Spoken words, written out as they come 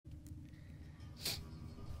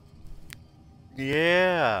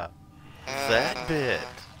Yeah, that Uh, bit.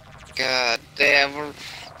 God damn, we're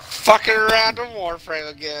fucking around in Warframe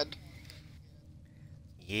again.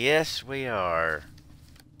 Yes, we are.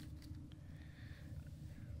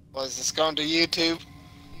 Was this going to YouTube?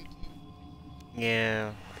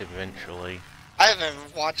 Yeah, eventually. I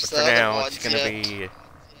haven't watched But the for other now, it's ones gonna yet. be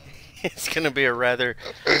it's gonna be a rather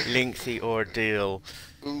lengthy ordeal.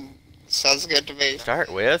 Ooh, sounds good to me.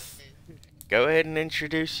 Start with, go ahead and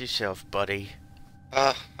introduce yourself, buddy.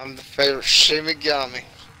 I'm the favorite Shimigami.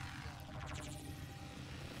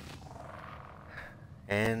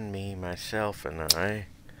 And me, myself, and I.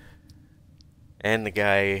 And the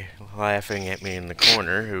guy laughing at me in the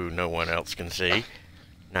corner, who no one else can see.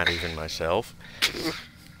 Not even myself.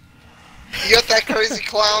 You got that crazy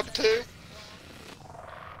clown too?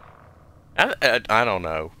 I don't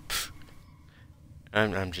know.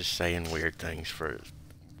 I'm just saying weird things for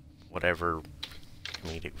whatever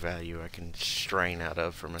comedic value I can strain out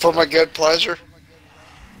of for For my myself. good pleasure.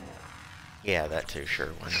 Yeah, that too, sure,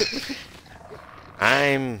 why not?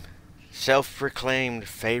 I'm self-proclaimed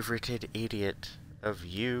favorited idiot of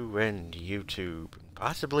you and YouTube.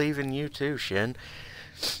 Possibly even you too, Shin.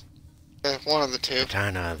 One of the two.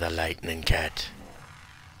 Katana the Lightning Cat.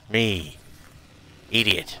 Me.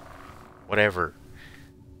 Idiot. Whatever.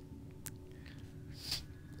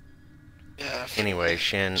 Yeah, Anyway,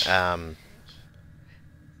 Shin, yeah,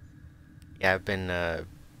 I've been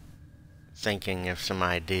thinking of some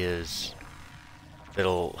ideas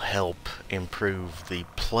that'll help improve the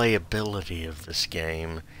playability of this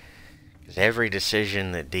game. Because every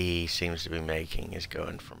decision that DE seems to be making is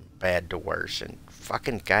going from bad to worse. And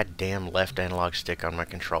fucking goddamn left analog stick on my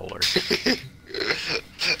controller. Son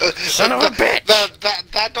of a bitch!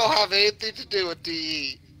 that don't have anything to do with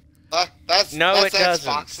DE. No, That's it doesn't.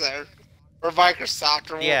 Xbox there, or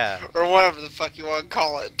Microsoft, Yeah, or whatever the fuck you want to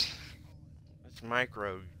call it. it's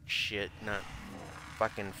micro shit, not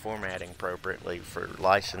fucking formatting appropriately for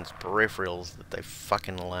licensed peripherals that they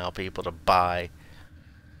fucking allow people to buy.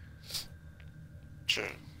 True.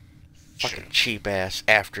 True. Fucking cheap ass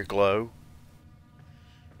Afterglow.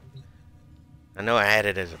 I know I had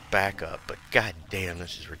it as a backup, but god damn,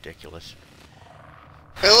 this is ridiculous.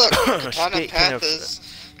 Hey, look, Katana Speaking Path of is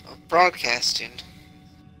broadcasting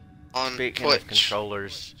on speaking of Twitch.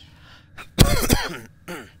 controllers,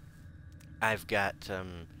 I've got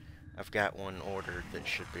I've got one ordered that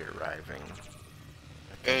should be arriving.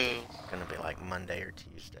 I think Ooh, it's gonna be like Monday or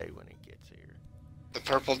Tuesday when it gets here. the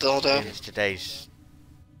purple dildo. And it's today's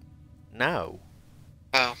no.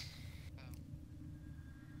 Oh.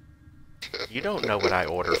 You don't know what I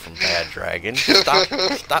order from Bad Dragon. Stop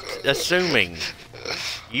assuming.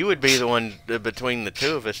 You would be the one between the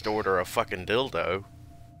two of us to order a fucking dildo.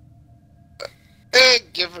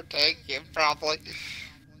 Give or take, yeah, probably.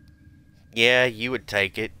 Yeah, you would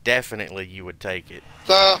take it. Definitely you would take it.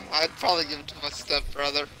 So, I'd probably give it to my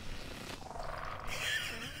stepbrother.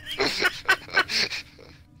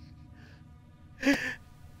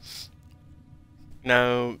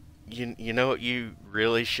 No, you know what you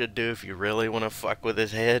really should do if you really want to fuck with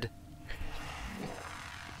his head?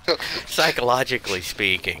 Psychologically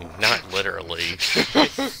speaking, not literally.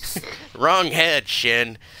 Wrong head,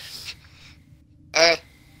 Shin. I,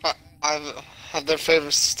 I have their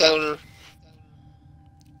favorite stoner.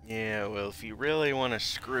 Yeah, well, if you really want to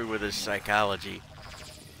screw with his psychology,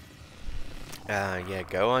 yeah,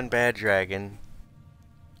 go on Bad Dragon,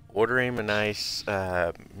 order him a nice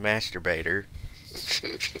masturbator,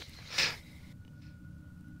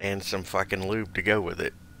 and some fucking lube to go with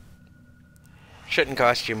it. Shouldn't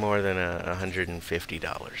cost you more than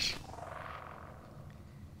 $150.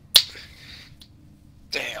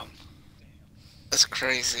 Damn, that's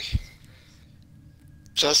crazy.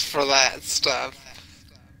 Just for that stuff.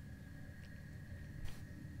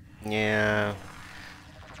 Yeah.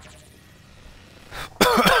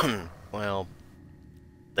 Well,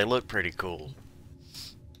 they look pretty cool.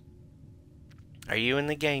 Are you in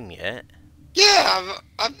the game yet? Yeah,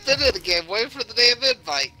 I've been in the game waiting for the damn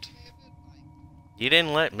invite. You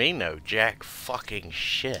didn't let me know jack fucking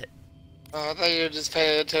shit. Oh, I thought you were just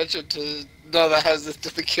paying attention to no that has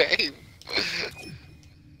into the game.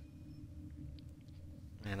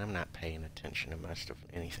 Man, I'm not paying attention to most of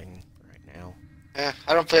anything right now. Yeah,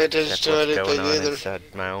 I don't pay Except attention to what's going anything on either. inside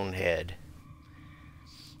my own head.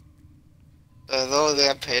 The only thing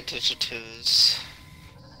I pay attention to is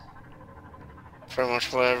pretty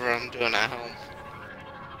much whatever I'm doing at home.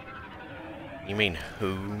 You mean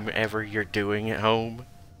whomever you're doing at home?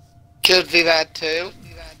 Could be that too.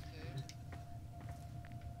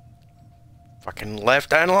 Fucking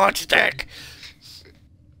left analog stick!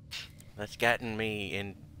 That's gotten me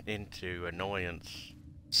into annoyance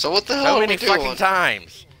So what the hell so are many we doing? fucking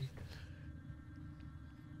times.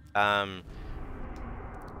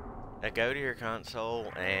 Go to your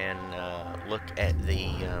console and look at the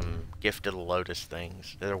Gift of the Lotus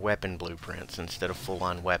things. They're weapon blueprints instead of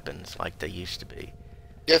full-on weapons like they used to be.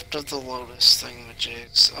 Gift of the Lotus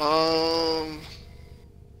thingamajigs.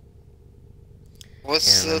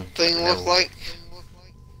 What's Yeah, the thing look like?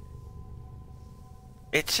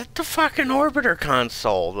 It's at the fucking orbiter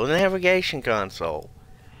console, the navigation console.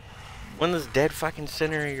 One that's dead fucking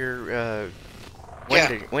center of your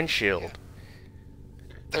windshield.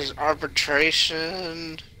 There's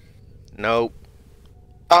arbitration. Nope.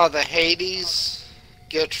 Oh, the Hades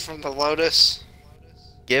gift from the Lotus.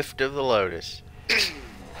 Gift of the Lotus.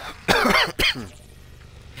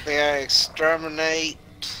 Yeah, exterminate.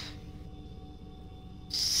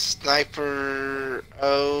 Sniper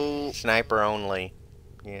O. Sniper only.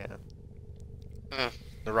 Yeah. Huh.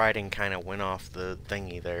 The writing kind of went off the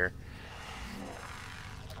thingy there.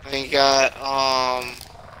 Then you got,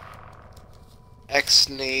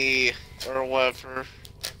 X-Knee or whatever.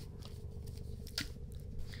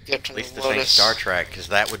 Gift At of least the this ain't Lotus. Star Trek, because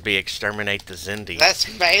that would be Exterminate the Zindi. That's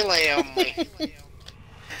melee only.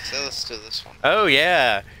 So let's do this one. Oh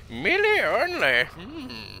yeah, melee only.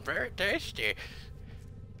 Very tasty.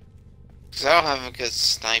 Cause I don't have a good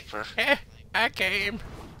sniper. I came.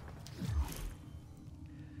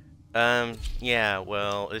 Yeah,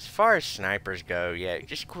 well, as far as snipers go, yeah,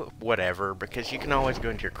 just whatever, because you can always go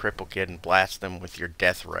into your cripple kit and blast them with your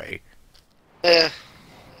death ray. Yeah.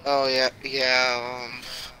 Oh yeah,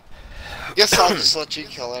 guess I'll just let you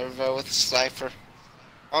kill everybody with a sniper.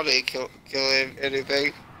 I don't need to kill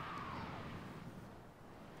anything.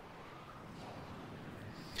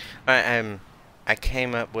 I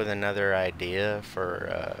came up with another idea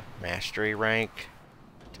for mastery rank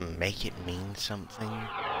to make it mean something.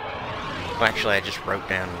 Well, actually, I just wrote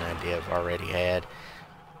down an idea I've already had.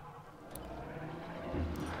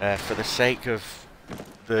 For the sake of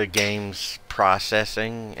the game's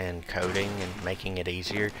processing and coding and making it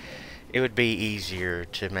easier, it would be easier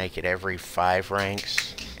to make it every 5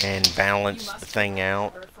 ranks and balance the thing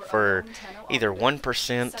out for either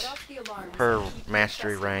 1% per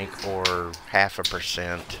mastery rank or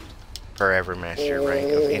 0.5% per every mastery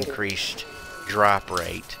rank of increased drop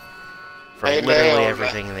rate for literally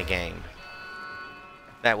everything in the game.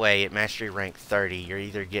 That way, at mastery rank 30, you're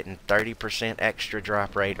either getting 30% extra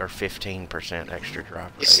drop rate or 15% extra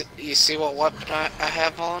drop rate. You see what weapon I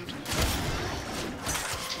have on?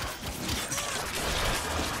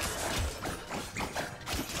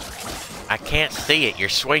 I can't see it. You're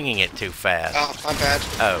swinging it too fast. Oh, my bad.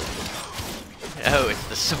 Oh, it's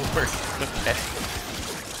the sword. Okay.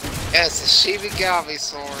 Yeah, it's a Shibigami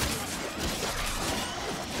sword.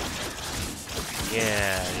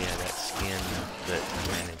 Yeah, that skin that I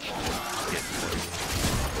managed to get for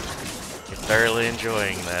you. You're thoroughly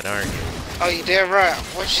enjoying that, aren't you? Oh, you damn right.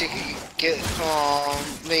 I wish you could get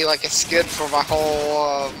me like a skin for my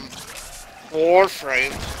whole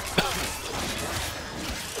Warframe.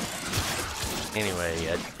 Anyway,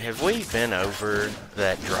 have we been over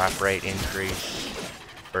that drop rate increase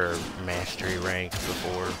for mastery rank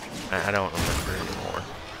before? I don't remember anymore.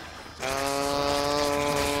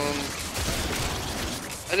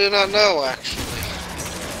 I do not know, actually.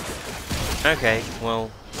 Okay, well,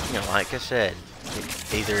 like I said,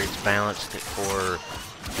 either it's balanced for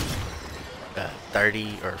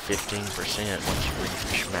 30 or 15% once you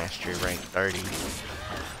reach mastery rank 30,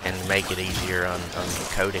 and make it easier on the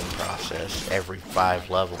coding process every 5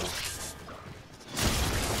 levels.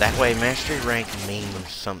 That way, mastery rank means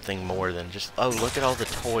something more than just, oh, look at all the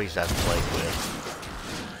toys I've played with.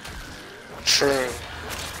 True.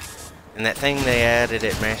 And that thing they added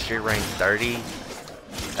at mastery rank 30,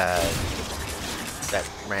 that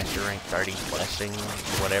mastery rank 30 blessing,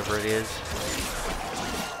 whatever it is,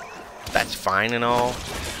 that's fine and all.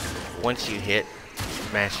 Once you hit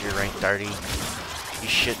mastery rank 30, you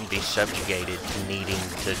shouldn't be subjugated to needing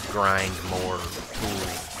to grind more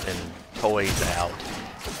tools and toys out.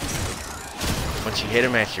 Once you hit a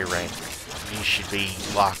mastery rank, you should be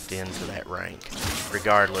locked into that rank,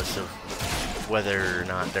 regardless of whether or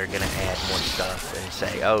not they're going to add more stuff and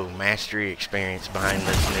say, oh, mastery experience behind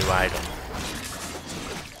this new item.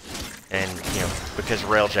 And, because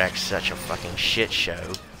Railjack's such a fucking shit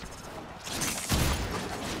show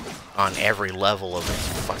on every level of its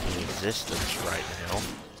fucking existence right now,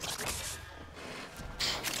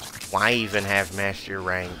 why even have mastery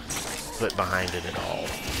rank put behind it at all?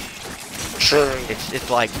 True. It's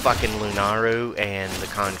like fucking Lunaru and the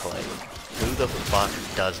Conclave. Who the fuck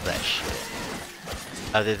does that shit?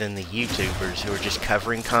 other than the YouTubers who are just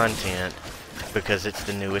covering content because it's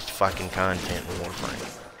the newest fucking content in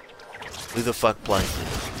Warframe. Who the fuck plays it?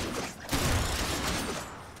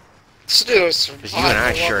 Let's do a survival. Because you and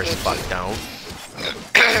I sure as fuck don't.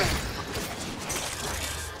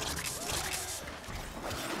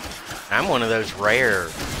 I'm one of those rare,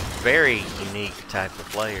 very unique type of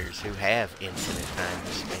players who have infinite time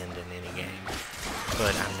to spend in any game.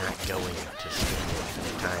 But I'm not going to spend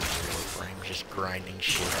infinite time in Warframe just grinding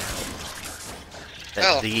shit out.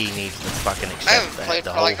 That DE needs to fucking accept that.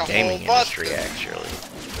 The whole gaming industry, actually.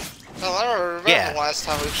 Well, I don't remember the last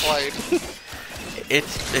time we played.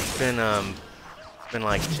 It's been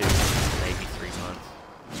like 2, maybe 3 months.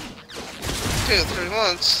 2 to 3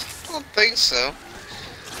 months? I don't think so.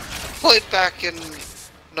 Played back in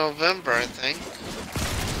November, I think.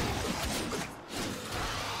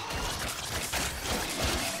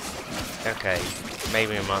 Okay,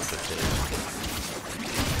 maybe a month or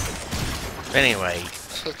 2. Anyway,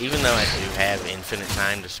 even though I do have infinite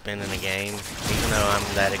time to spend in a game, even though I'm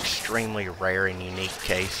that extremely rare and unique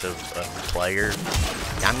case of a player,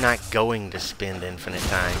 I'm not going to spend infinite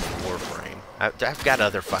time in Warframe. I've got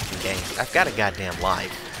other fucking games. I've got a goddamn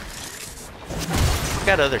life. I've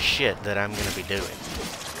got other shit that I'm going to be doing.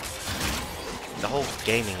 The whole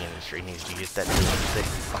gaming industry needs to get that big thick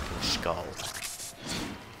fucking skull.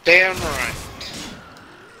 Damn right.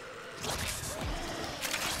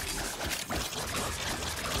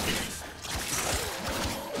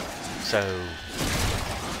 So,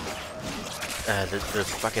 the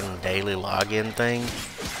fucking daily login thing,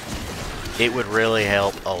 it would really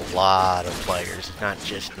help a lot of players, not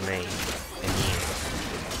just me and you.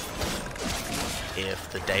 If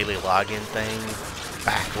the daily login thing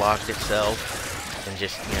backlogged itself and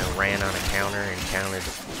just, you know, ran on a counter and counted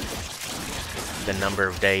the number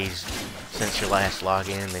of days since your last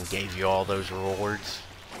login and gave you all those rewards.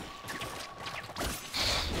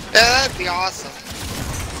 Yeah, that'd be awesome.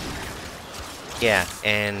 Yeah,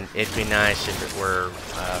 and it'd be nice if it were,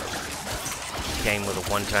 came with a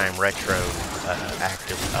one-time retro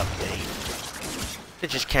active update. It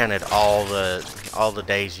just counted all the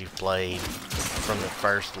days you've played from the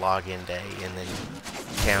first login day, and then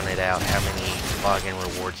counted out how many login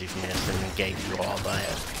rewards you've missed, and then gave you all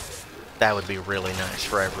that. That would be really nice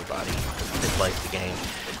for everybody that plays the game,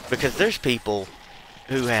 because there's people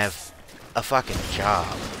who have a fucking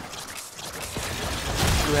job.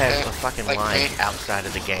 Who have a fucking life outside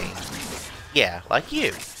of the game. Yeah, like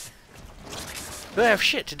you. Who have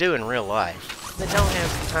shit to do in real life. That don't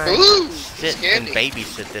have time to sit and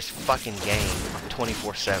babysit this fucking game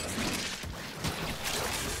 24/7.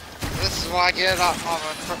 This is why I get it on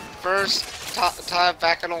my first time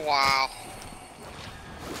back in a while.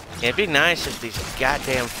 Yeah, it'd be nice if these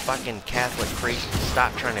goddamn fucking Catholic priests would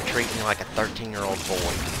stop trying to treat me like a 13-year-old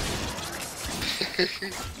boy.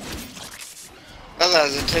 I thought I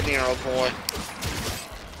was a 10-year-old boy.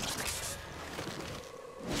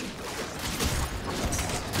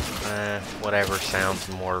 Whatever sounds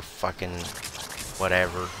more fucking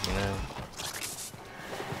whatever, you know?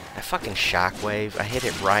 That fucking shockwave, I hit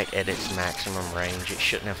it right at its maximum range. It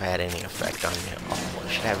shouldn't have had any effect on me at all.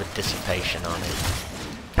 It should have a dissipation on it.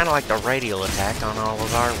 Kinda like the radial attack on all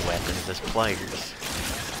of our weapons as players.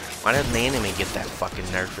 Why doesn't the enemy get that fucking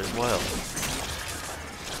nerf as well?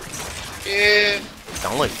 Yeah. It's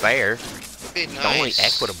only fair. Be nice. It's only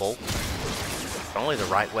equitable. It's only the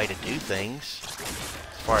right way to do things,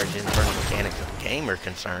 as far as internal mechanics of the game are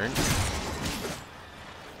concerned.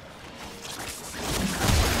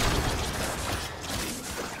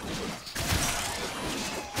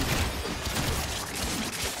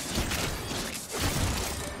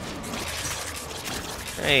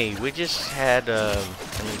 Hey, we just had an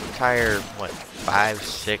entire, what, 5,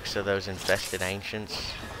 6 of those infested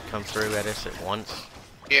ancients come through at us at once.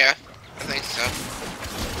 Yeah, I think so.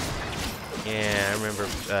 Yeah, I remember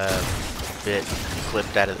a bit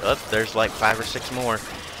clipped out of... Oh, there's like 5 or 6 more.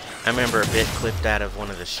 I remember a bit clipped out of one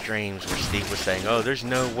of the streams where Steve was saying, oh, there's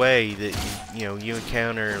no way that, you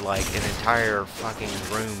encounter like an entire fucking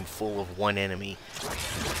room full of one enemy.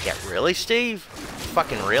 Yeah, really, Steve?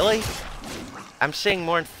 Fucking really? I'm seeing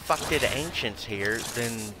more infected ancients here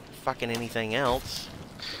than fucking anything else.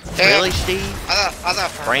 Yeah, really, Steve? I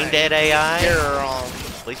thought brain dead AI? You're,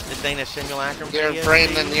 at least this ain't a simulacrum. You're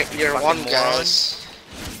brain than you're one moron. guys.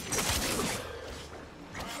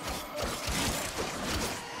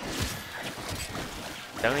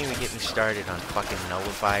 Don't even get me started on fucking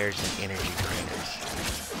nullifiers and energy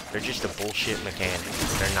drainers. They're just a bullshit mechanic.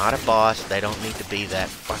 They're not a boss. They don't need to be that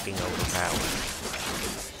fucking overpowered.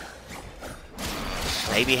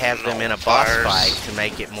 Maybe have them in a boss fight to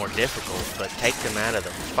make it more difficult, but take them out of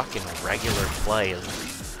the fucking regular play of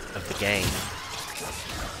the game.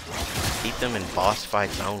 Keep them in boss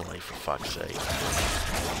fights only, for fuck's sake.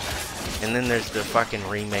 And then there's the fucking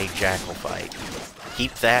remade Jackal fight.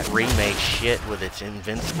 Keep that remade shit with its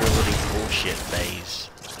invincibility bullshit phase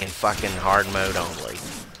in fucking hard mode only.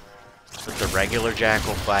 Put the regular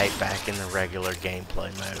Jackal fight back in the regular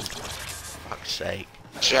gameplay mode. For fuck's sake.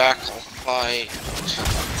 Jackal fight.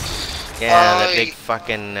 Yeah, that big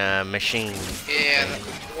fucking machine. Yeah,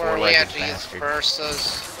 where we had to use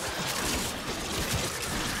Bursas.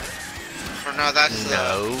 Or no, that's the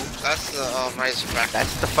Razorback.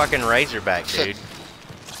 That's the fucking Razorback, dude.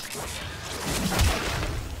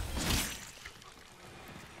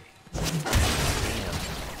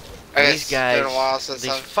 These guys,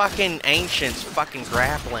 these fucking ancients fucking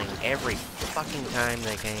grappling every fucking time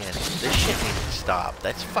they can. This shit needs to stop.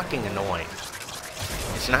 That's fucking annoying.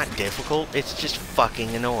 It's not difficult, it's just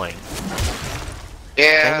fucking annoying.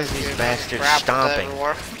 Yeah, same as these bastards stomping.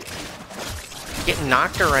 Everywhere. Getting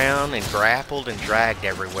knocked around and grappled and dragged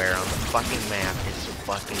everywhere on the fucking map is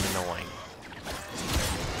fucking annoying.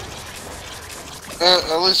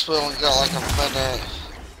 At least we only got like a minute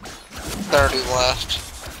 30 left.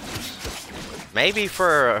 Maybe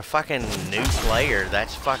for a fucking new player,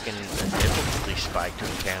 that's fucking a difficulty spike to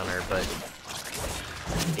encounter, but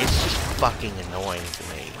it's just fucking annoying to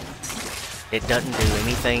me. It doesn't do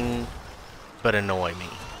anything but annoy me.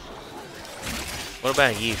 What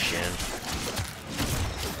about you, Shin?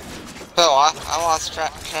 Oh, I lost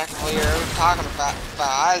track of what you were talking about, but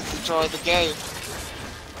I just enjoyed the game.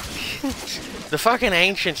 The fucking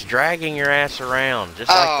ancients dragging your ass around, just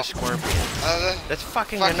like the scorpions. That's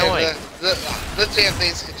fucking annoying. The damn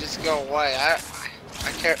things could just go away. I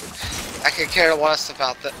could care less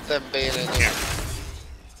about them being in here.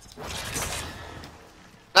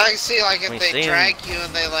 Now I can see, like, if they drag you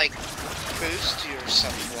and they, like, boost you or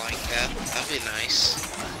something like that, that'd be nice.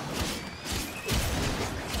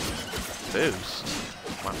 Boost?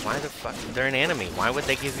 Why the fuck? They're an enemy. Why would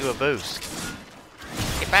they give you a boost?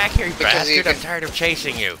 Get back here, you bastard! I'm tired of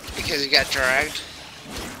chasing you. Because you got dragged.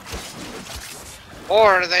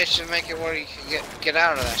 Or they should make it where you can get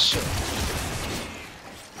out of that shit.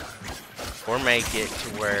 Or make it to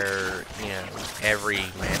where, you know, every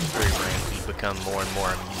mastery rank you become more and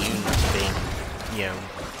more immune to being, you know,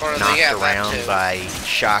 knocked around by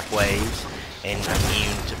shockwaves and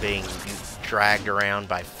immune to being dragged around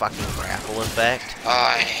by fucking grapple effect. Oh,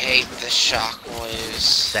 I hate the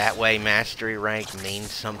shockwaves. That way mastery rank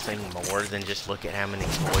means something more than just look at how many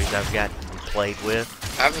toys I've got played with.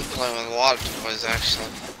 I've been playing with a lot of toys, actually.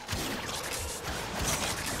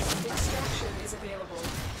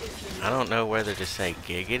 I don't know whether to say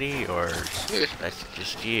giggity or that's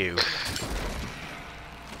just you.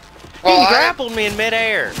 Well, he grappled me in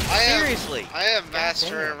midair. Seriously. I have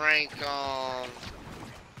mastery rank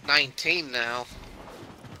 19 now.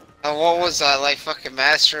 And what was that, like fucking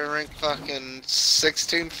mastery rank fucking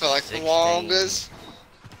 16 for like 16. The longest?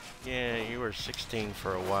 Yeah, you were 16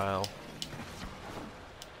 for a while.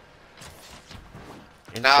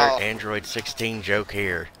 Insert Android 16 joke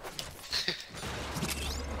here.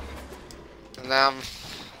 Now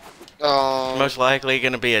I'm most likely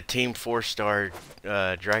gonna be a Team 4-star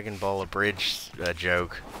Dragon Ball Abridged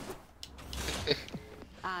joke.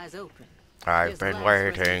 Eyes open. I've been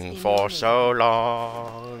waiting for so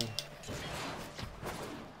long.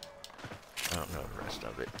 I don't know the rest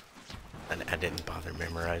of it. I didn't bother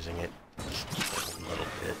memorizing it. Just a little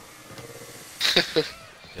bit.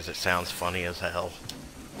 Because it sounds funny as hell.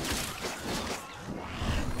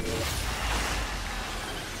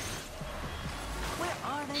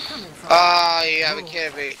 You haven't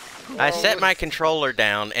kidding me. I set my controller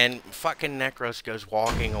down and fucking Necros goes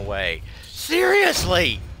walking away.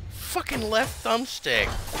 Seriously! Fucking left thumbstick.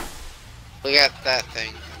 We got that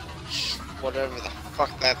thing. Whatever the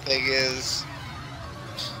fuck that thing is.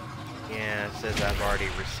 Yeah, it says I've already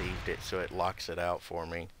received it, so it locks it out for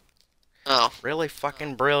me. Oh. Really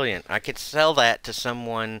fucking brilliant. I could sell that to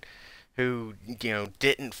someone who, you know,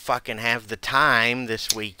 didn't fucking have the time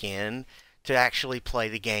this weekend to actually play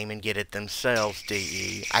the game and get it themselves,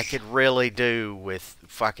 DE. I could really do with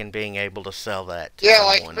fucking being able to sell that to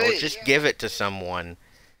someone. Like me, or just give it to someone.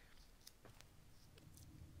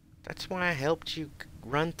 That's why I helped you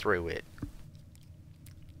run through it.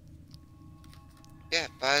 Yeah,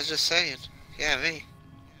 but I was just saying. Yeah, me.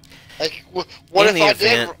 Like, what in if the I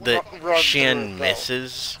event did that Shin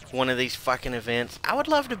misses one of these fucking events, I would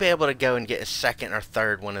love to be able to go and get a second or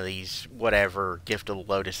third one of these, whatever, Gift of the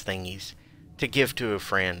Lotus thingies, to give to a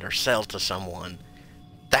friend or sell to someone.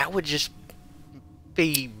 That would just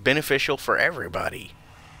be beneficial for everybody.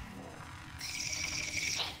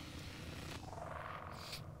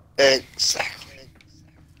 Exactly.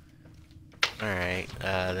 Alright,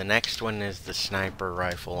 the next one is the sniper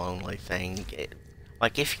rifle only thing.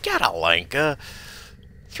 Like, if you got a Lanka,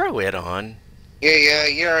 throw it on. Yeah,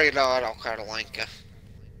 you already know I don't kind of like it.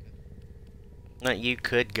 Now, you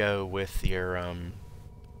could go with your,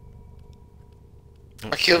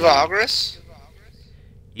 let's Cuba see. Agres?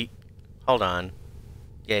 Hold on.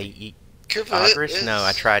 Yeah, Cuba Agres? is... No,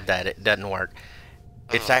 I tried that. It doesn't work.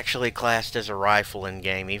 It's Oh. actually classed as a rifle in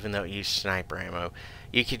game, even though it uses sniper ammo.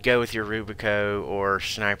 You could go with your Rubico or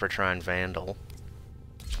Snipertron Vandal.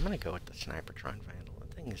 I'm gonna go with the Snipertron Vandal.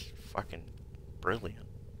 That thing is fucking brilliant.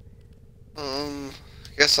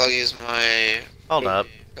 Guess I'll use my... Hold up.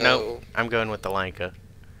 Rubico. Nope. I'm going with the Lanka.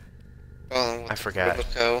 I forgot.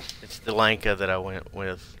 Rubico. It's the Lanka that I went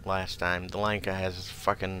with last time. The Lanka has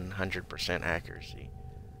fucking 100% accuracy.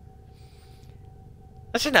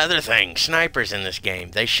 That's another thing. Snipers in this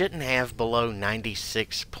game, they shouldn't have below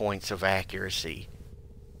 96 points of accuracy.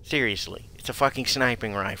 Seriously. It's a fucking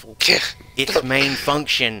sniping rifle. Its main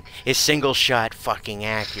function is single shot fucking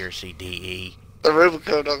accuracy, DE. The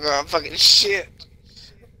Rubico don't got fucking shit.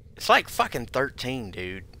 It's like fucking 13,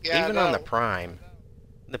 dude. Yeah, Even I on the know. Prime.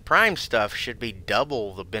 The Prime stuff should be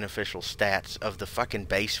double the beneficial stats of the fucking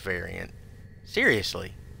base variant.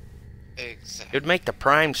 Seriously. Exactly. It would make the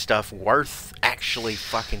Prime stuff worth actually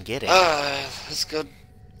fucking getting. Let's go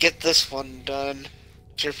get this one done.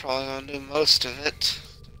 You're probably gonna do most of it.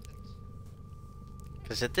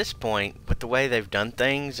 Because at this point, with the way they've done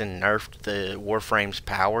things and nerfed the Warframe's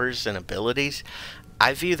powers and abilities,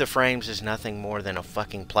 I view the frames as nothing more than a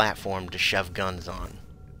fucking platform to shove guns on.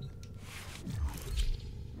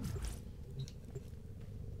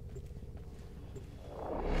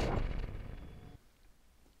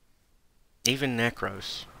 Even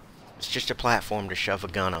Necros. It's just a platform to shove a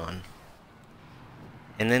gun on.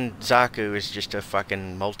 And then Zaku is just a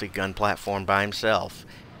fucking multi-gun platform by himself.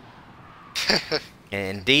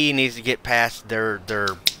 And D needs to get past their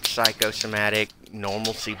psychosomatic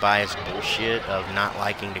normalcy bias bullshit of not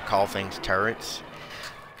liking to call things turrets.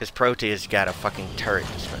 Because Protea's got a fucking turret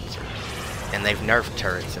dispenser. And they've nerfed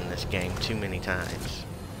turrets in this game too many times.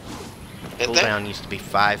 Cooldown used to be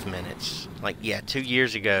 5 minutes. Like, yeah, 2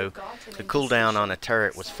 years ago, the cooldown on a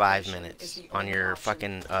turret was 5 minutes. On your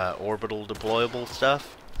fucking orbital deployable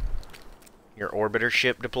stuff, your orbiter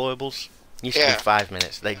ship deployables, used to be 5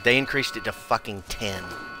 minutes. They increased it to fucking 10.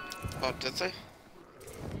 Oh, did they?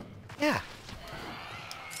 Yeah.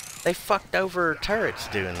 They fucked over turrets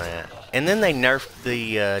doing that. And then they nerfed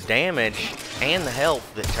the damage and the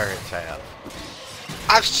health that turrets have.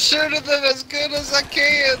 I'm shooting them as good as I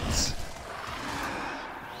can!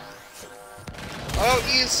 I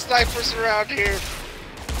don't use snipers around here.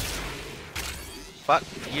 Fuck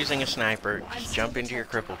using a sniper. Just jump into your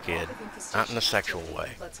cripple kid. Not in a sexual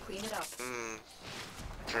way.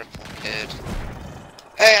 Cripple kid.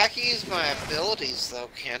 Hey, I can use my abilities though,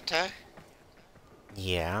 can't I?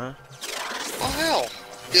 Yeah. Oh hell.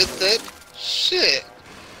 Good then. Shit.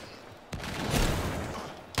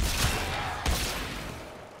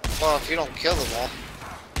 Well, if you don't kill them all.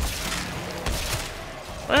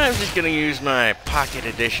 I'm just gonna use my Pocket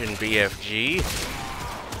Edition BFG.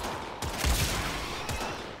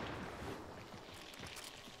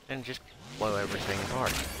 And just blow everything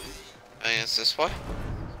apart. I guess this way?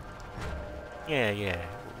 Yeah.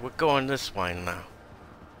 We're going this way now.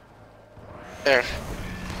 There.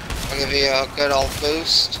 I'll give you a good old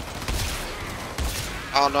boost.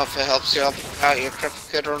 I don't know if it helps you out your cripple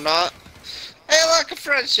kid or not. Hey, look, a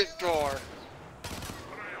friendship door!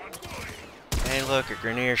 Hey look, a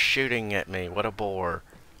Grenier's shooting at me. What a bore.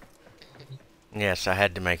 Yes, I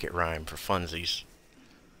had to make it rhyme for funsies.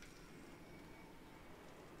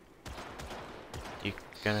 You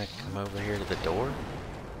gonna come over here to the door?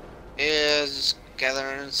 Yeah, just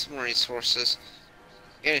gathering some resources.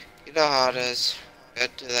 You know how it is.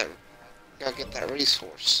 Gotta do that. Gotta get that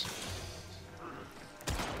resource.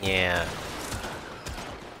 Yeah.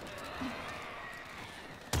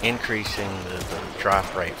 Increasing the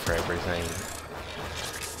drop rate for everything.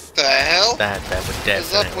 The hell? That would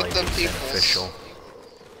What's up definitely with be them peoples? beneficial.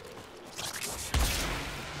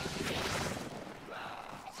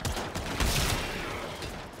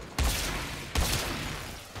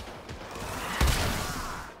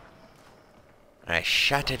 I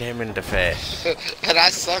shot at him in the face. And I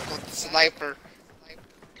suck with the sniper.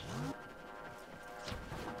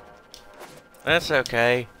 That's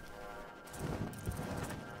okay.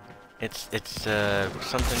 It's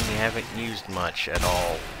something you haven't used much at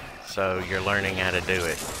all, so you're learning how to do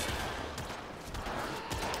it.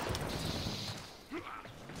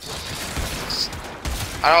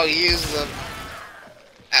 I don't use them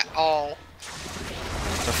at all.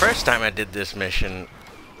 The first time I did this mission,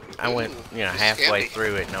 I went, you know, halfway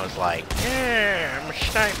through it and I was like, yeah, I'm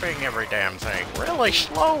sniping every damn thing really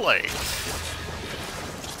slowly.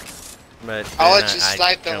 But I'll let you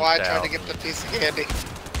snipe them while I try to get the piece of candy.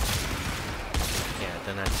 Yeah,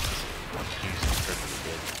 then I just used the triple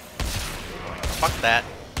kid. Fuck that.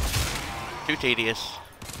 Too tedious.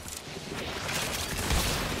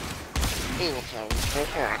 Ooh,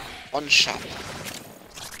 one shot.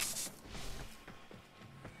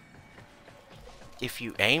 If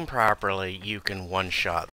you aim properly, you can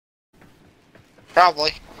one-shot.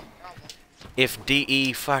 Probably. If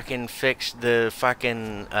DE fucking fixed the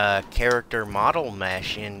fucking character model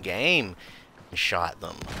mesh in game and shot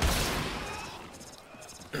them.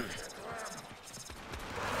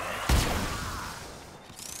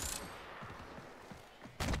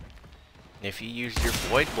 If you used your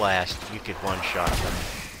Void Blast, you could one-shot them.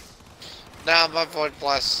 Nah, my Void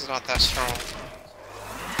Blast is not that strong.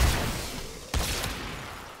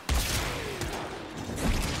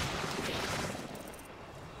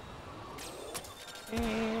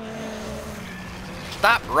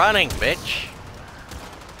 Stop running, bitch!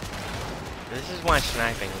 This is why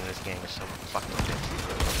sniping in this game is so fucking bitchy.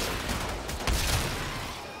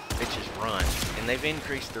 Bitches run, and they've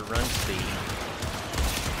increased their run speed.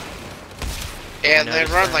 And they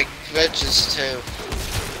run like bitches too.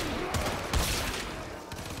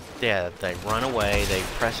 Yeah, they run away, they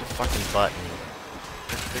press a fucking button.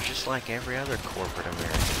 They're just like every other corporate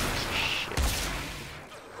American piece of shit.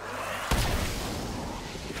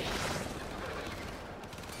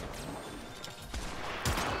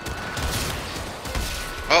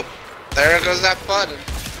 Oh, there goes that button.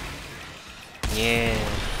 Yeah.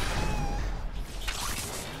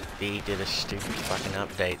 D did a stupid fucking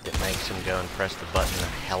update that makes him go and press the button a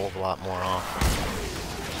hell of a lot more often.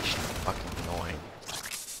 It's just fucking annoying.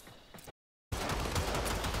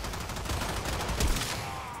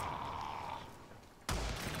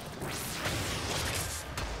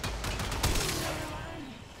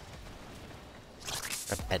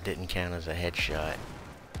 That didn't count as a headshot.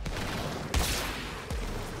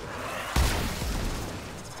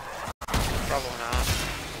 Probably not.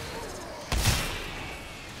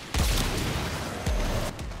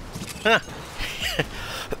 Huh.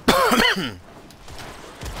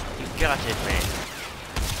 You got it, man.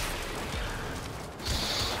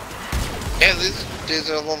 Yeah, these dudes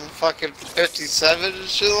are level fucking 57 and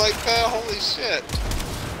shit like that. Holy shit.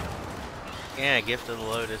 Yeah, Gift of the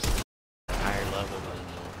Lotus. Higher level than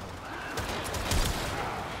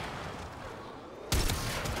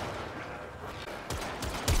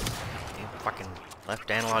you fucking left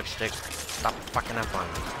analog stick. Stop fucking up on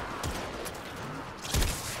me.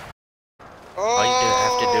 All you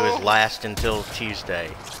have to do is last until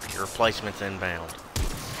Tuesday. Your replacement's inbound.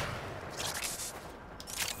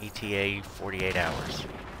 ETA 48 hours.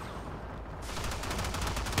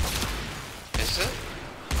 Is it?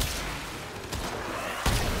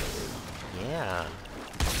 Yeah.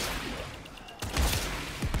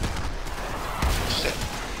 Shit.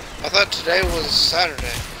 I thought today was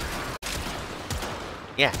Saturday.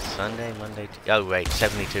 Yeah, Sunday, Monday, oh wait,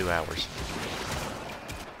 72 hours.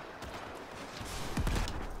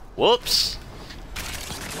 Whoops!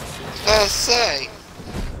 I was to say.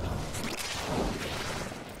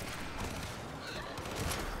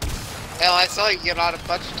 Hell, I saw you get on a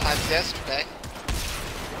bunch of times yesterday.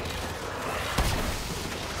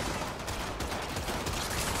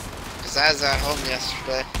 Cause I was at home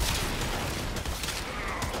yesterday.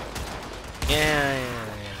 Yeah.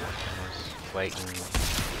 I was waiting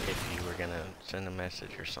if you were gonna send a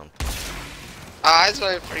message or something. I was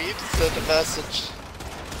waiting for you to send a message.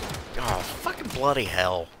 Oh, fucking bloody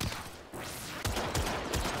hell.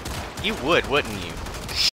 You would, wouldn't you?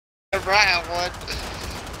 Right, I would.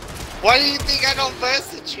 Why do you think I don't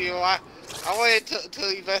message you? I waited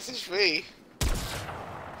till you messaged me.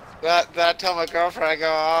 Then I tell my girlfriend, I go,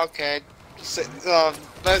 oh, okay,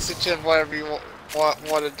 message him whatever you want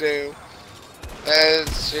to do. And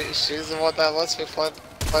she's the one that lets me play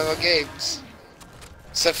my games.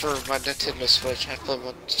 Except for my Nintendo Switch. I play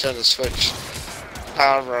my Nintendo Switch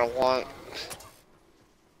however I want.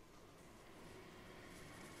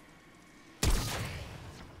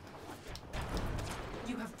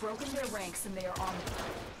 You have broken their ranks and they are on.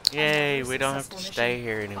 Yay, we don't have to stay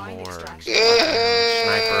here anymore. Yay!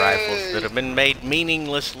 Sniper rifles that have been made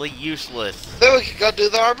meaninglessly useless. Then we can go do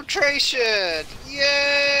the arbitration! Yay!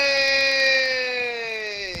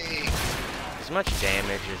 As much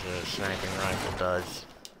damage as a sniping rifle does,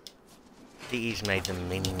 these made them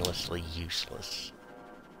meaninglessly useless.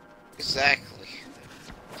 Exactly.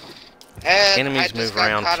 And I Enemies just move got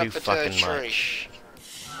around caught too up into a fucking tree. much.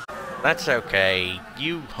 That's okay.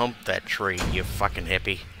 You humped that tree, you fucking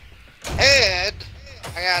hippie. And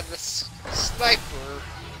I got this sniper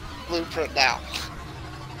blueprint now.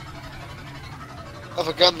 Of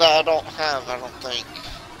a gun that I don't have, I don't think.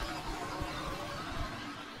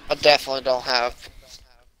 I definitely don't have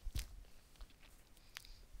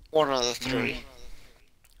one of the three.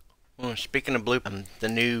 Well, speaking of blueprint, the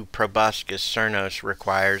new Proboscis Cernos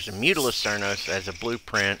requires a Mutilus Cernos as a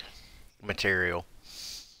blueprint material.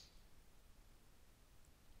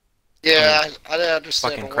 Yeah, I didn't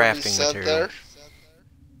understand Fucking what he crafting said material. there.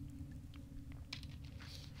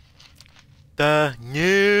 The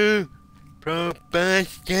new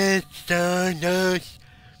Proboscis Cernos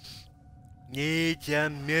needs a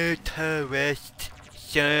Mutilus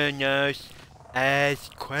Cernos as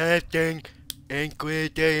crafting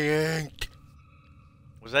ingredient.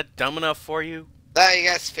 Was that dumb enough for you? Now you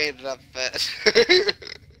guys faded up a bit.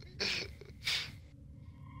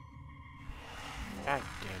 God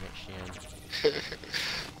damn it, Shin.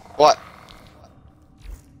 What?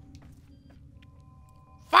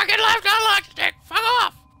 Fucking left unlock stick! Fuck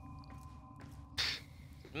off!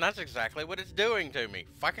 And that's exactly what it's doing to me.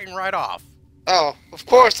 Fucking right off. Oh, of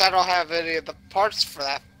course I don't have any of the parts for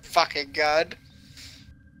that fucking gun.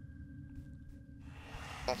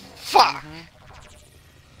 Oh, fuck!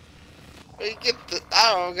 You get the,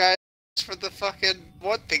 I don't know, guys, for the fucking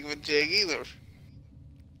one thing with jig either.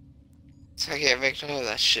 So I can't make none of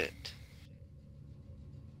that shit.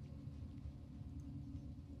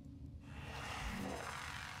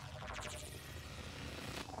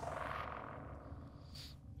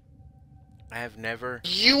 I have never.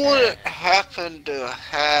 You wouldn't happen to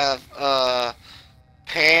have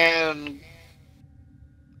Pan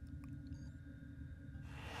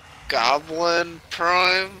Goblin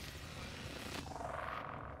Prime?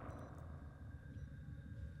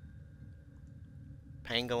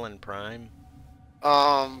 Pangolin Prime?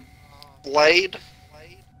 Blade?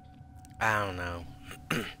 I don't know.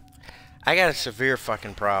 I got a severe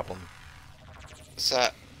fucking problem. What's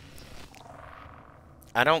that?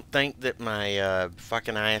 I don't think that my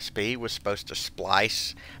fucking ISP was supposed to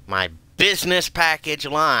splice my business package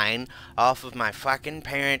line off of my fucking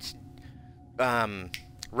parents'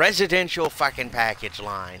 residential fucking package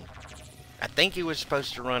line. I think he was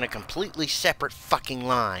supposed to run a completely separate fucking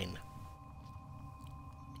line.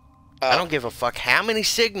 I don't give a fuck how many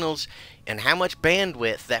signals and how much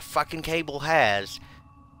bandwidth that fucking cable has.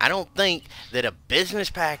 I don't think that a business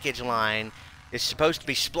package line is supposed to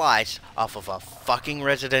be spliced off of a fucking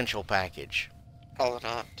residential package. Probably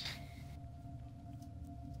not.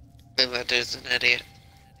 I think that dude's an idiot.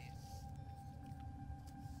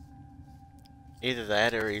 Either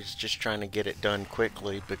that or he's just trying to get it done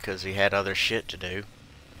quickly because he had other shit to do.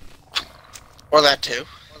 Or that too.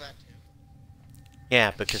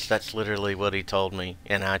 Yeah, because that's literally what he told me,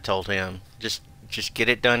 and I told him, just get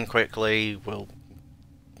it done quickly.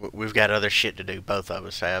 We've got other shit to do. Both of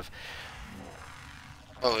us have.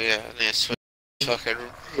 Oh yeah, and it's fucking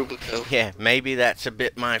Rubico. Yeah, maybe that's a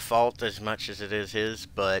bit my fault as much as it is his,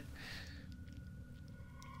 but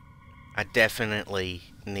I definitely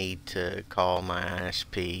need to call my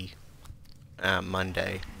ISP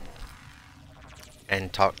Monday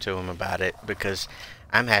and talk to him about it because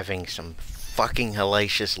I'm having some fucking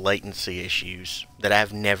hellacious latency issues that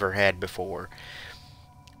I've never had before.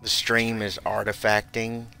 The stream is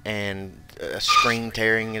artifacting and screen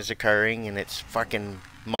tearing is occurring, and it's fucking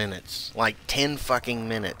minutes, like 10 fucking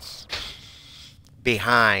minutes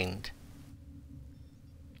behind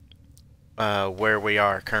where we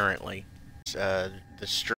are currently. The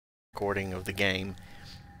stream recording of the game.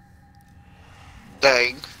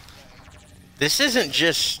 Dang. This isn't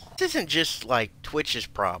just like Twitch's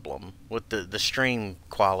problem with the stream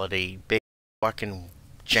quality big fucking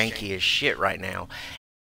janky as shit right now.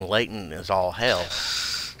 Latent as all hell.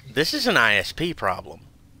 This is an ISP problem.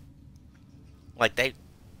 Like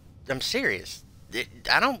I'm serious.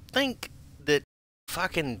 I don't think that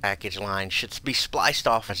fucking package line should be spliced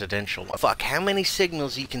off residential. Fuck how many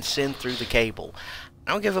signals you can send through the cable.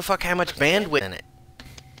 I don't give a fuck how much bandwidth in it.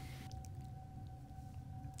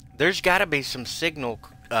 There's got to be some signal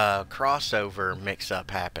crossover mix-up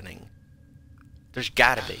happening. There's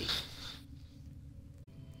got to be.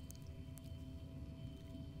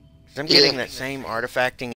 'Cause I'm getting that same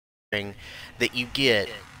artifacting thing that you get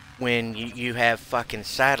when you have fucking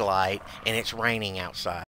satellite and it's raining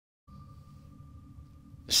outside.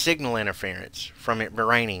 The signal interference from it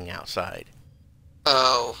raining outside.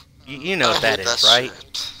 Oh. You know what that is, right?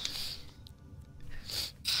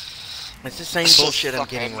 It's the same bullshit I'm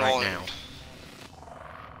getting right now.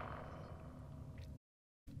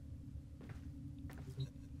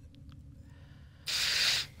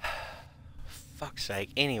 sake.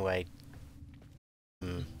 Anyway.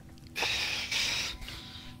 We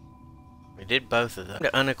did both of them. To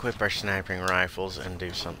unequip our sniping rifles and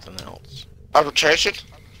do something else. Arbitration?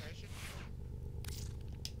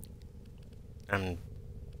 Do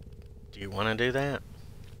you want to do that?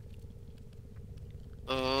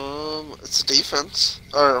 It's a defense.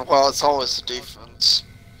 Or, well, it's always a defense.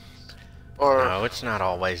 Or No, it's not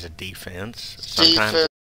always a defense. Sometimes defense,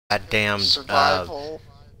 a damn survival.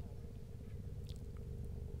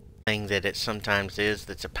 thing that it sometimes is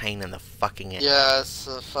that's a pain in the fucking ass. Yeah, it's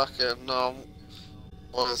a fucking,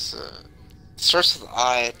 what is it? It starts with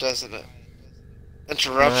I, doesn't it?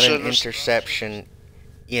 Interruption. Not an interception.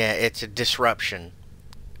 Yeah, it's a disruption.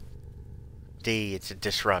 It's a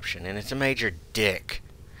disruption, and it's a major dick.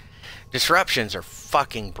 Disruptions are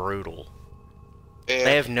fucking brutal. Yeah.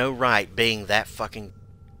 They have no right being that fucking...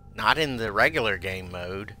 Not in the regular game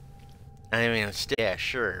mode. I mean, yeah,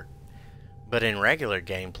 sure. But in regular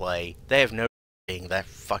gameplay, they have no right being that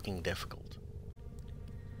fucking difficult.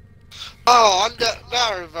 Oh, now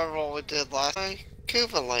I remember what we did last night.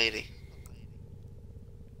 Cuba lady.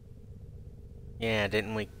 Yeah,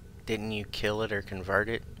 didn't you kill it or convert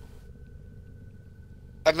it?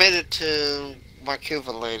 I made it to my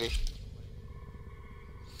Cuban lady.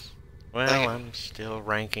 Well, I'm still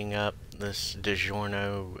ranking up this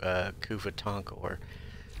DiGiorno Kuva Tonka.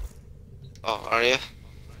 Oh, are you?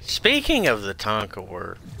 Speaking of the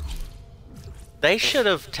Tonka, they should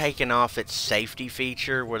have taken off its safety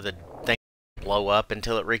feature where the thing blow up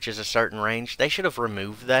until it reaches a certain range. They should have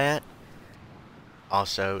removed that.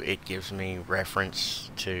 Also, it gives me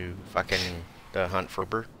reference to fucking the Hunt for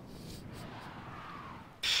Burr.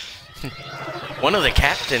 One of the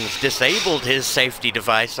captains disabled his safety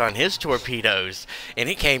device on his torpedoes, and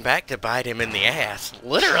it came back to bite him in the ass.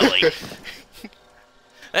 Literally.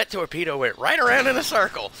 That torpedo went right around in a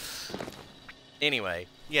circle. Anyway,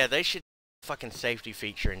 yeah, they should fucking safety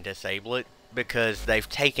feature and disable it, because they've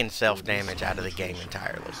taken self-damage out of the game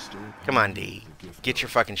entirely. Come on, D. Get your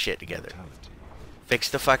fucking shit together. Fix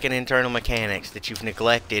the fucking internal mechanics that you've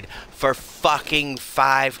neglected for fucking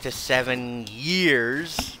 5 to 7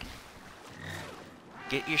 years.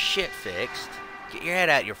 Get your shit fixed. Get your head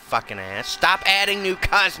out your fucking ass. Stop adding new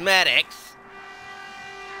cosmetics.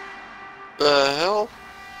 The hell?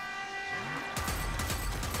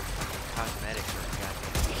 Cosmetics are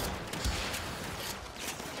goddamn.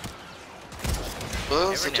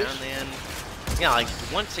 Well, Every now and then. Yeah, like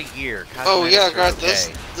once a year. Oh yeah, I got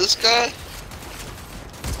okay. this guy.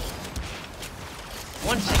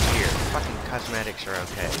 Once a year, fucking cosmetics are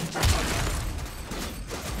okay.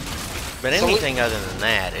 But anything other than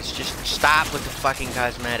that, it's just stop with the fucking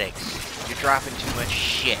cosmetics. You're dropping too much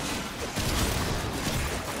shit.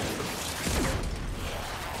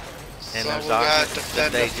 And So those we got objects defend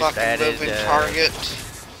that they the just fucking added, moving target.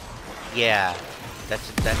 Yeah, that's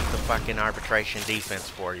the fucking arbitration defense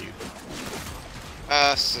for you.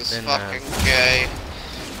 This is Then, fucking gay.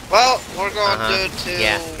 Well, we're going to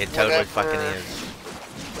Yeah, it totally fucking is.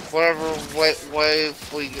 Whatever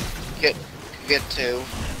wave we get to.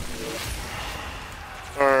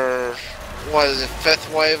 Or what is it, 5th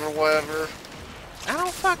wave or whatever? I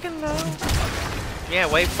don't fucking know. Yeah,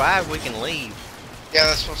 wave 5 we can leave. Yeah,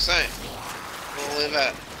 that's what I'm saying. We'll leave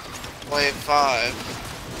at wave 5.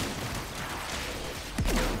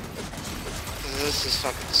 This is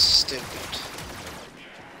fucking stupid.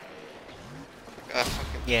 Gotta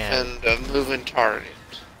fucking defend a moving target.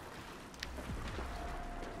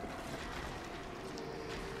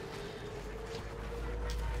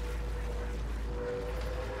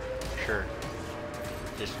 Sure.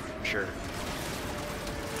 Just sure.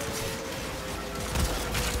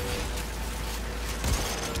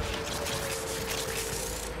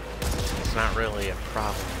 It's not really a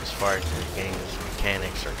problem as far as the game's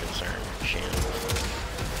mechanics are concerned, Shin.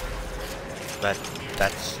 That's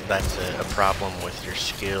a problem with your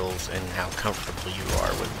skills and how comfortable you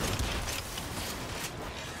are with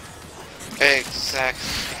them.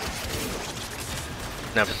 Exactly.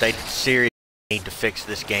 No, but they seriously need to fix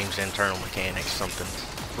this game's internal mechanics something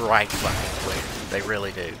right fucking quick. They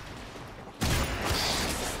really do.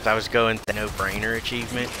 If I was going the no-brainer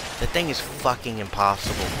achievement, that thing is fucking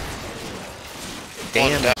impossible.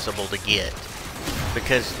 Damn impossible to get.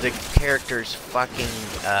 Because the character's fucking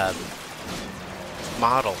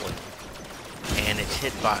model and its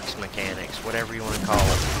hitbox mechanics, whatever you want to call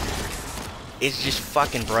it, is just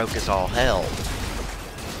fucking broke as all hell.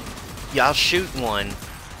 Y'all shoot one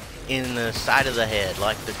in the side of the head,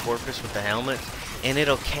 like the corpus with the helmet, and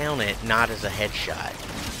it'll count it not as a headshot.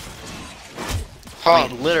 I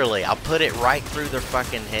mean, literally, I'll put it right through their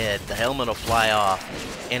fucking head, the helmet will fly off,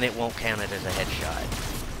 and it won't count it as a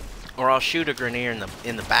headshot. Or I'll shoot a grenade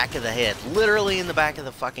in the back of the head, literally in the back of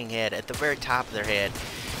the fucking head, at the very top of their head,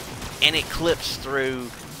 and it clips through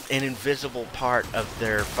an invisible part of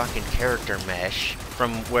their fucking character mesh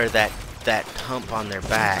from where that hump on their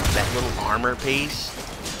back, that little armor piece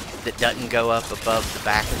that doesn't go up above the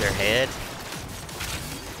back of their head.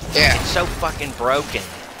 Yeah. It's so fucking broken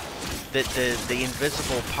that the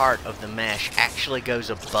invisible part of the mesh actually goes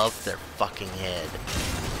above their fucking head.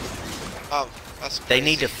 Oh, that's crazy. They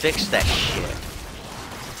need to fix that shit.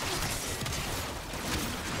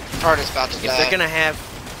 Part is about to die. If they're gonna have,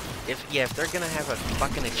 if they're gonna have a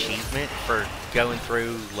fucking achievement for going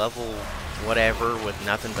through level whatever with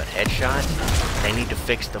nothing but headshots, they need to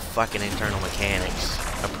fix the fucking internal mechanics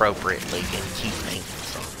appropriately and keep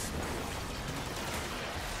maintenance on it.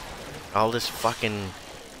 All this fucking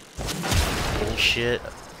bullshit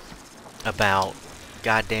about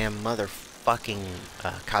goddamn motherfucking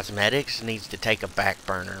cosmetics needs to take a back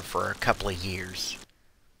burner for a couple of years.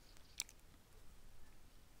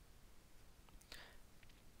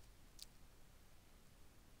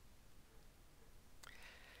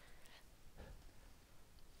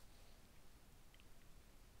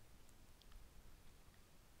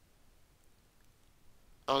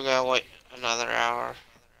 I'm gonna wait another hour.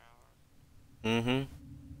 Mm-hmm.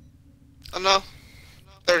 Oh no,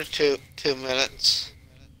 32 minutes.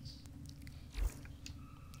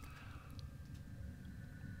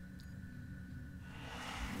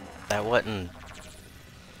 That wasn't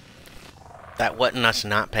us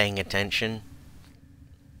not paying attention.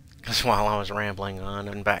 Because while I was rambling on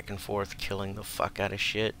and back and forth killing the fuck out of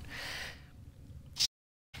shit,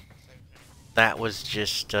 that was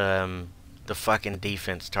just the fucking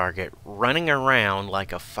defense target running around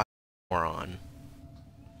like a fucking moron.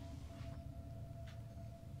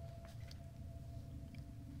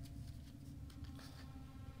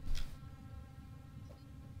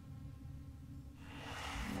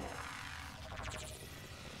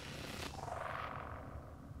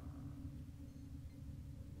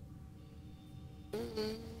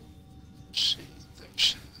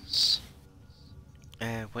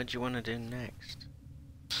 What'd you want to do next?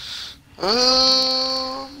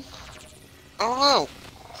 I don't know.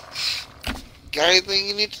 Got anything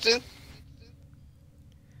you need to do?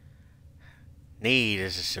 Need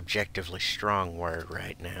is a subjectively strong word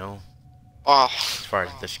right now, Oh. as far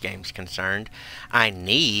as this game's concerned. I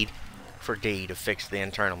need for D to fix the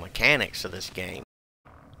internal mechanics of this game.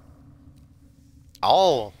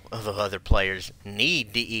 All of the other players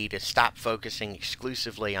need DE to stop focusing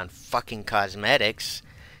exclusively on fucking cosmetics,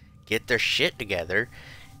 get their shit together,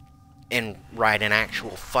 and write an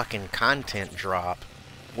actual fucking content drop.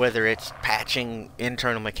 Whether it's patching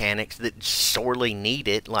internal mechanics that sorely need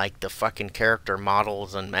it, like the fucking character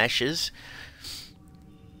models and meshes,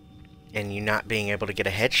 and you not being able to get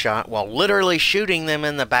a headshot while literally shooting them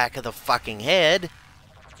in the back of the fucking head.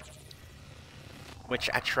 Which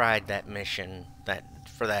I tried that mission,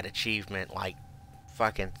 for that achievement, like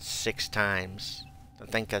fucking 6 times. I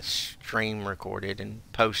think I stream recorded and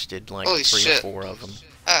posted like Holy 3 shit. or 4 of them.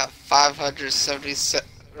 577,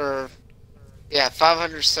 yeah,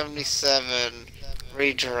 577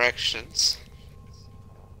 redirections.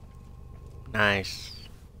 Nice.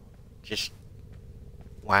 Just,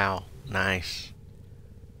 wow, nice.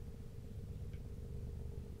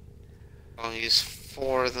 I'll use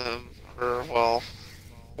 4 of them, or, well,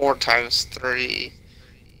 4 times 3,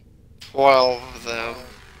 12 of them.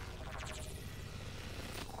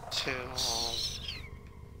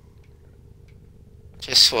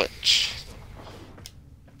 To switch.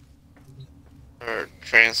 Or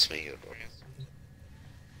transmute.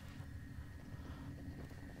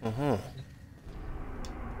 Mm-hmm.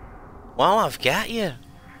 Well, I've got you.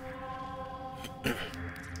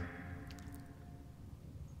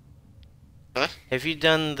 Huh? Have you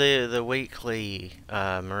done the weekly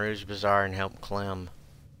Maru's Bazaar and Help Clem?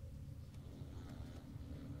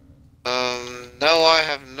 No, I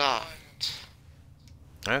have not.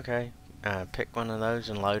 Okay. Pick one of those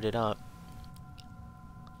and load it up.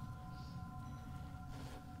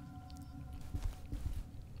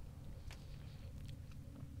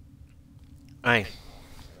 Hey,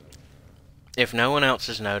 if no one else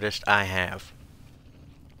has noticed, I have.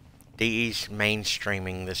 DE's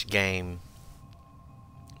mainstreaming this game,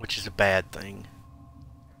 which is a bad thing.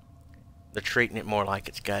 They're treating it more like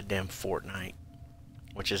it's goddamn Fortnite,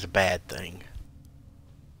 which is a bad thing.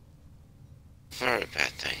 Very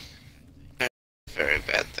bad thing. Very, very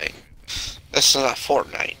bad thing. This is not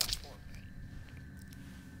Fortnite.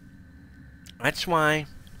 That's why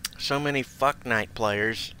so many fuck night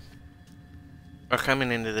players are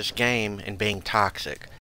coming into this game and being toxic.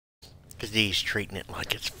 Because he's treating it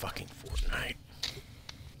like it's fucking Fortnite.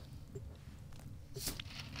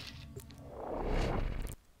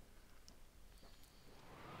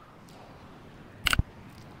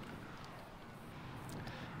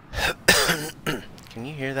 Can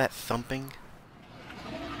you hear that thumping?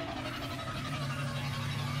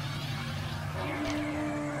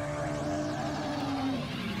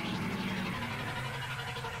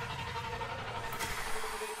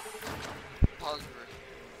 Hungry.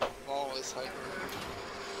 I'm always hungry.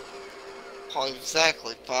 Oh,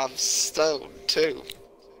 exactly. But I'm stoned, too.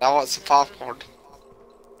 I want some popcorn.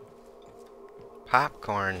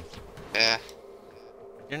 Popcorn? Yeah.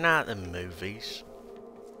 You're not in the movies.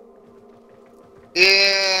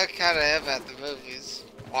 Yeah, I kinda am at the movies.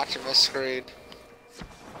 Watching my screen.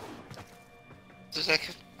 Does that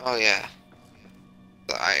oh yeah.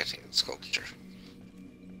 The iodine sculpture.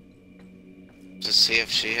 To see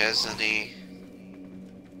if she has any...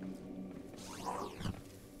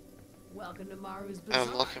 Welcome to Maru's Bazaar.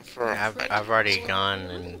 I'm looking for... I've already gone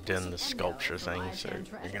and done the sculpture thing, so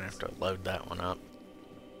you're gonna have to load that one up.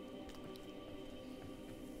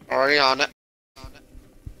 Already on it.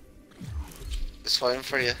 Just waiting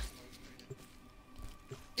for you.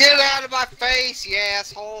 Get out of my face, you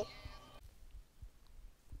asshole!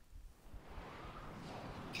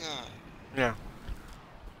 God. Yeah.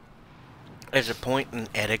 There's a point in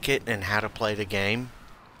etiquette and how to play the game.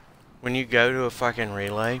 When you go to a fucking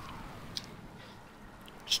relay,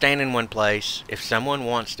 stand in one place. If someone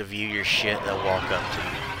wants to view your shit, they'll walk up to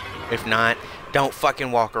you. If not, don't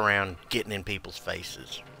fucking walk around getting in people's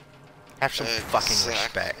faces. Have some fucking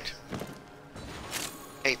respect.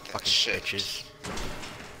 Hate that Fucking shit. bitches.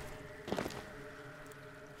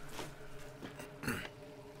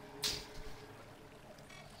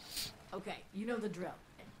 Okay, you know the drill.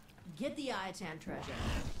 Get the Iatan treasure.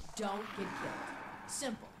 Don't get killed.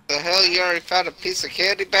 Simple. The hell, you already found a piece of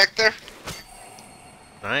candy back there?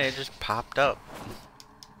 Alright, it just popped up.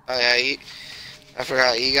 Oh yeah, I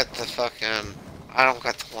forgot, you got the fucking... I don't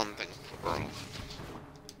got the one thing for her.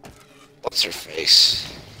 What's her face?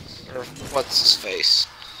 Or what's his face?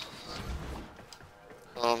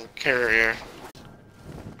 Carrier.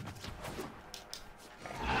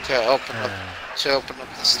 To open up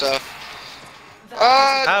the stuff.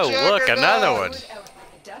 Oh, look, another one.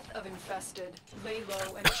 Death of infested, lay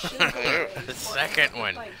low, and shield The second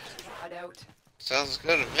one. Sounds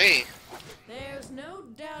good to me. There's no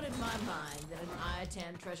doubt in my mind that an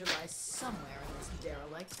Iatan treasure lies somewhere in this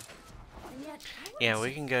derelict. And yet, Yeah,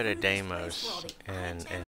 we can go to Deimos and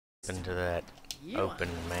into that open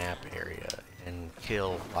map area and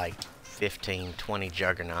kill like 15, 20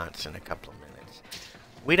 juggernauts in a couple of minutes.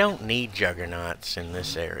 We don't need juggernauts in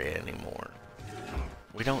this area anymore.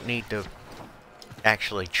 We don't need to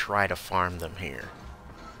actually try to farm them here.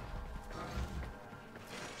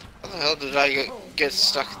 How the hell did I get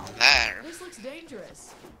stuck in there? This looks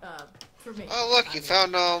dangerous. For me. Oh look, you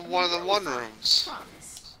found one of the one rooms.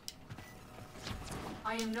 Promise.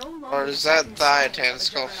 I am no longer Or is that the Iatan of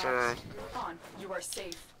sculpture room? on, you are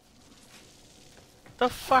safe. The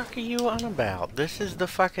fuck are you on about? This is the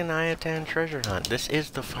fucking Iatan treasure hunt. This is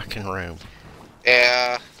the fucking room.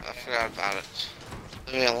 Yeah, I forgot about it.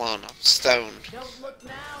 Leave me alone, I'm stoned. Don't look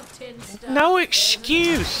now, tin stuff. No There's a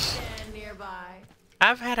excuse! man nearby.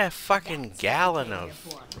 I've had a fucking gallon of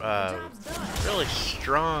really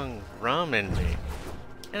strong rum in me.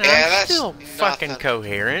 And Yeah, I'm that's still fucking nothing.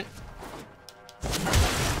 coherent.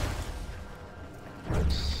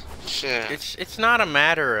 Shit. It's not a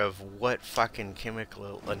matter of what fucking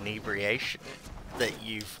chemical inebriation that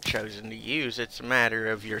you've chosen to use. It's a matter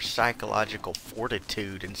of your psychological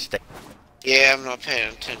fortitude and state. Yeah, I'm not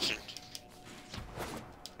paying attention.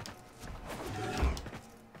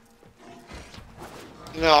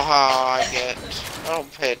 You know how I get. I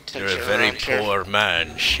don't pay attention. You're a very around here. poor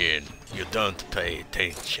man, Shin. You don't pay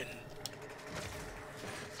attention.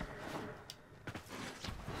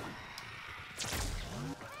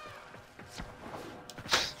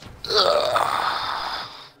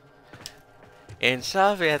 In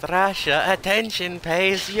Soviet Russia, attention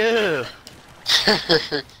pays you.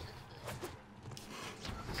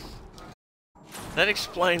 That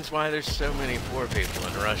explains why there's so many poor people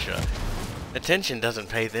in Russia. Attention doesn't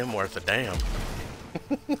pay them worth a damn.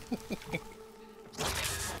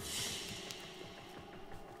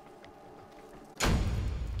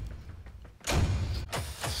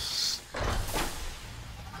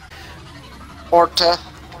 Orta.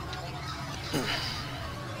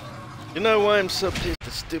 You know why I'm so pissed at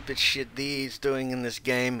the stupid shit D's doing in this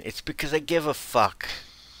game? It's because I give a fuck.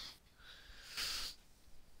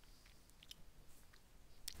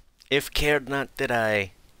 If cared not that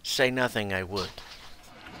I say nothing, I would.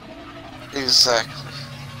 Exactly.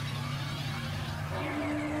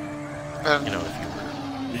 And You know, if you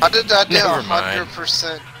were... how did I do Never mind.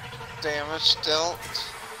 100% damage dealt?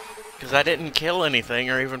 Because I didn't kill anything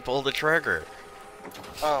or even pull the trigger.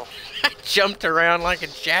 Oh. I jumped around like a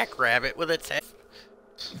jackrabbit with its head.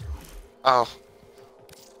 Oh.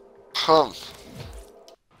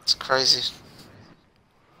 It's crazy.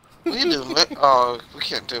 We can do oh, we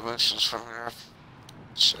can't do missions from here.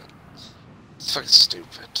 Shit. It's fucking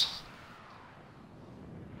stupid.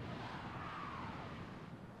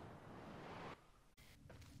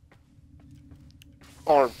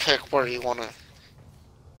 Or pick where you wanna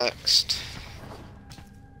next.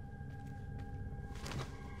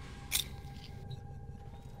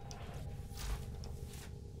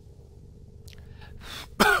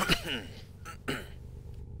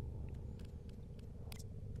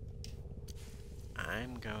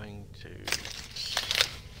 I'm going to...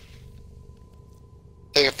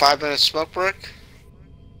 Take a 5-minute smoke break?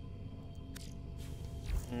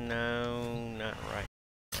 No, not right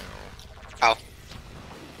now. Oh.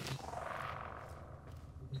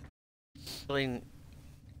 Really,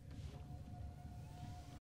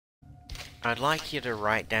 I'd like you to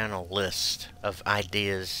write down a list of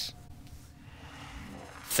ideas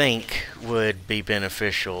think would be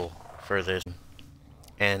beneficial for this,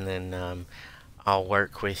 and then I'll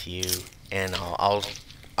work with you, and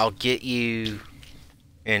I'll get you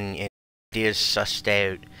and ideas sussed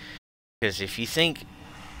out. Because if you think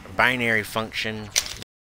a binary function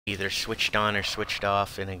either switched on or switched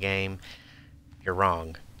off in a game, you're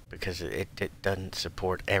wrong. Because it doesn't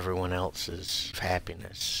support everyone else's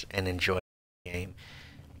happiness and enjoyment of the game.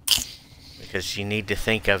 Because you need to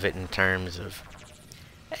think of it in terms of,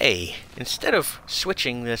 hey, instead of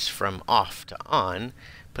switching this from off to on,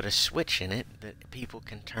 put a switch in it that people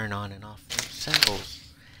can turn on and off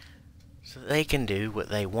themselves. So that they can do what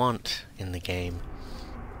they want in the game.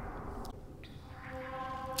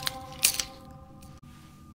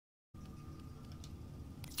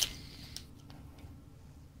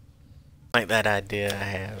 Like that idea I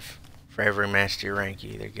have. For every mastery rank,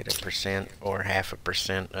 you either get 1% or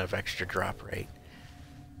 0.5% of extra drop rate.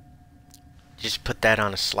 Just put that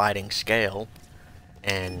on a sliding scale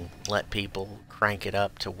and let people crank it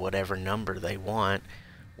up to whatever number they want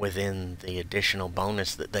within the additional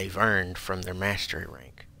bonus that they've earned from their mastery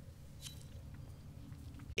rank.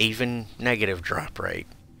 Even negative drop rate.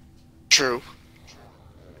 True.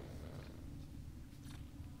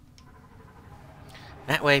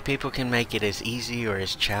 That way people can make it as easy or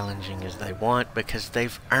as challenging as they want because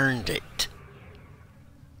they've earned it.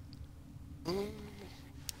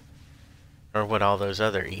 Or what all those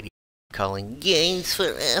other idiots are calling gains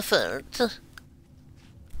for effort.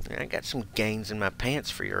 I got some gains in my pants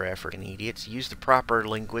for your effort, and idiots. Use the proper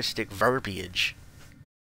linguistic verbiage.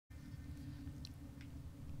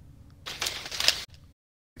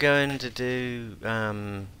 Going to do,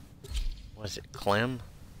 was it Clem?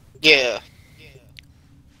 Yeah.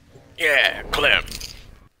 Yeah, Clem.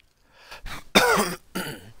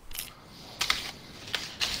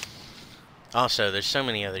 Also, there's so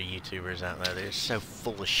many other YouTubers out there that are so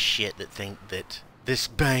full of shit that think that this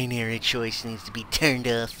binary choice needs to be turned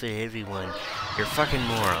off for everyone. You're a fucking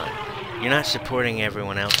moron. You're not supporting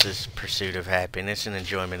everyone else's pursuit of happiness and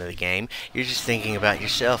enjoyment of the game. You're just thinking about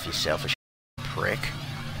yourself, you selfish prick.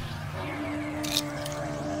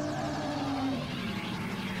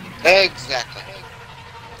 Exactly.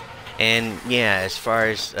 And yeah, as far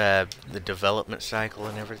as the development cycle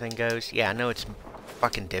and everything goes, yeah, I know it's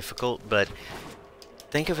fucking difficult, but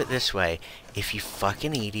think of it this way. If you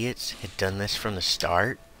fucking idiots had done this from the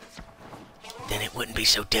start, then it wouldn't be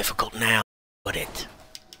so difficult now, would it?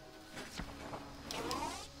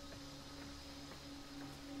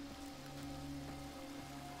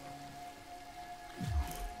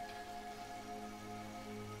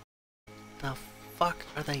 The fuck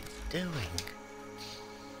are they doing?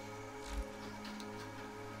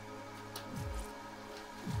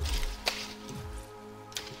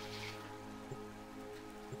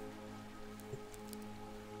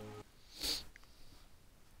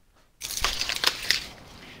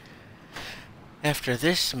 After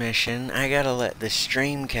this mission, I gotta let the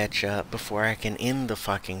stream catch up before I can end the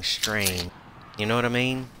fucking stream. You know what I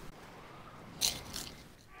mean?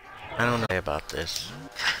 I don't know about this.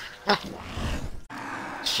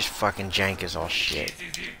 It's just fucking jank as all shit.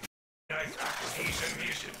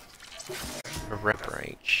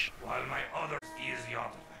 Reparate. While my other is the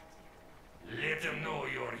artifact. Let them know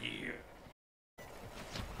you're here.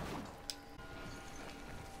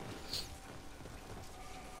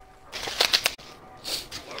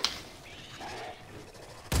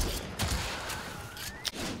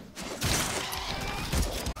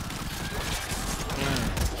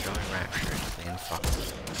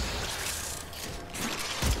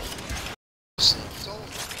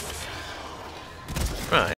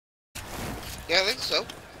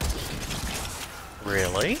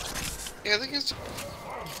 Really? Yeah, I think it's...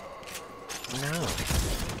 No.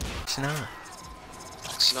 It's not.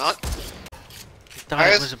 It's not? I thought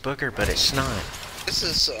it was a booger, but it's not. This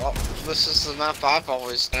is the map I've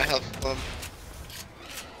always done. I have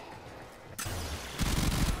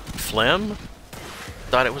Phlegm?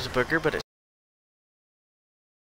 Thought it was a booger, but it's